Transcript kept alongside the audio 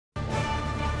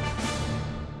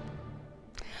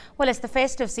Well, it's the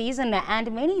festive season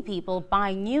and many people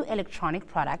buy new electronic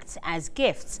products as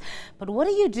gifts. But what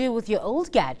do you do with your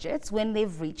old gadgets when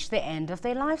they've reached the end of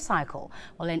their life cycle?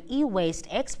 Well, an e-waste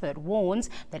expert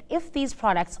warns that if these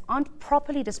products aren't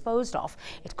properly disposed of,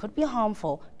 it could be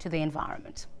harmful to the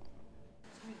environment.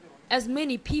 As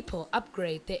many people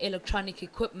upgrade their electronic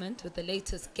equipment with the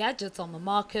latest gadgets on the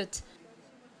market,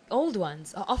 old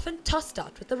ones are often tossed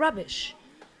out with the rubbish.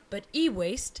 But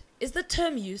e-waste is the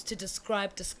term used to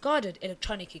describe discarded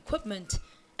electronic equipment,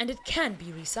 and it can be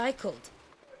recycled.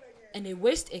 And a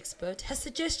waste expert has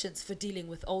suggestions for dealing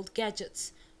with old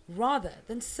gadgets, rather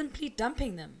than simply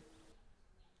dumping them.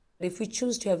 If we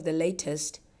choose to have the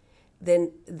latest,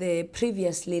 then the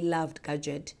previously loved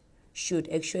gadget should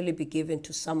actually be given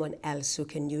to someone else who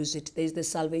can use it. There's the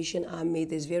Salvation Army,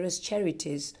 there's various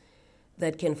charities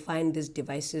that can find these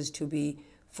devices to be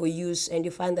for use, and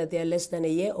you find that they are less than a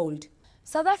year old.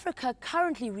 South Africa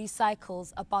currently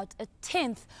recycles about a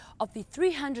tenth of the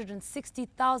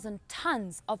 360,000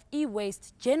 tons of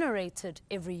e-waste generated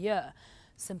every year.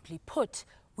 Simply put,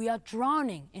 we are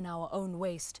drowning in our own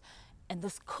waste, and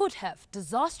this could have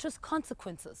disastrous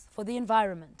consequences for the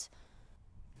environment.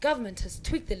 Government has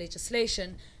tweaked the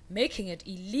legislation, making it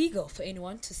illegal for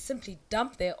anyone to simply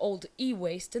dump their old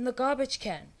e-waste in the garbage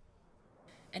can.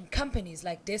 And companies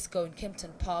like Desco in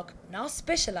Kempton Park now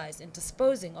specialize in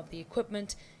disposing of the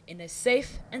equipment in a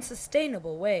safe and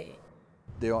sustainable way.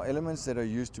 There are elements that are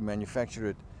used to manufacture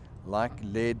it, like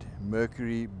lead,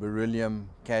 mercury, beryllium,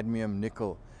 cadmium,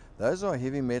 nickel. Those are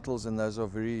heavy metals and those are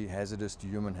very hazardous to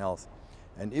human health.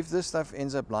 And if this stuff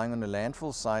ends up lying on a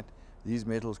landfill site, these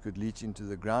metals could leach into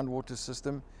the groundwater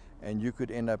system and you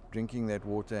could end up drinking that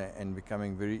water and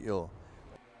becoming very ill.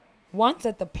 Once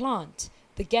at the plant,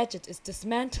 the gadget is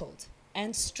dismantled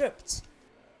and stripped.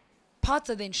 Parts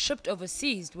are then shipped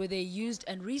overseas where they're used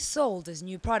and resold as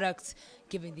new products,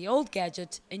 giving the old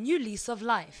gadget a new lease of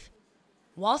life,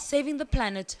 while saving the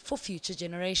planet for future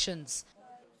generations.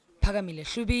 Pagamile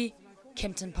Hlubi,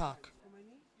 Kempton Park.